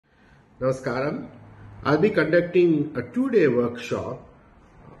Namaskaram. I'll be conducting a 2-day workshop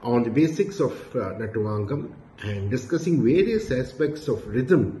on the basics of Nattuvangam and discussing various aspects of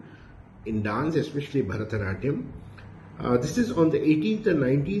rhythm in dance, especially Bharathanatyam. This is on the 18th and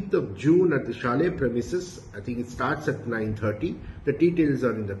 19th of June at the Shaale premises. I think it starts at 9:30. The details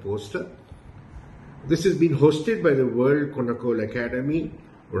are in the poster. This has been hosted by the World Konnakol Academy,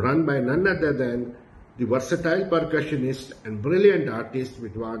 run by none other than the versatile percussionist and brilliant artist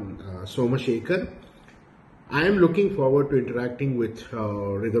Vidwan Somashekar. I am looking forward to interacting with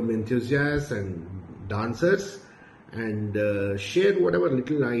rhythm enthusiasts and dancers and share whatever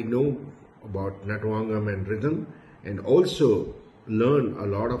little I know about Nattuvangam and rhythm, and also learn a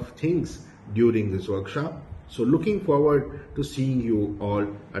lot of things during this workshop. So looking forward to seeing you all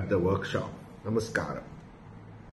at the workshop. Namaskaram.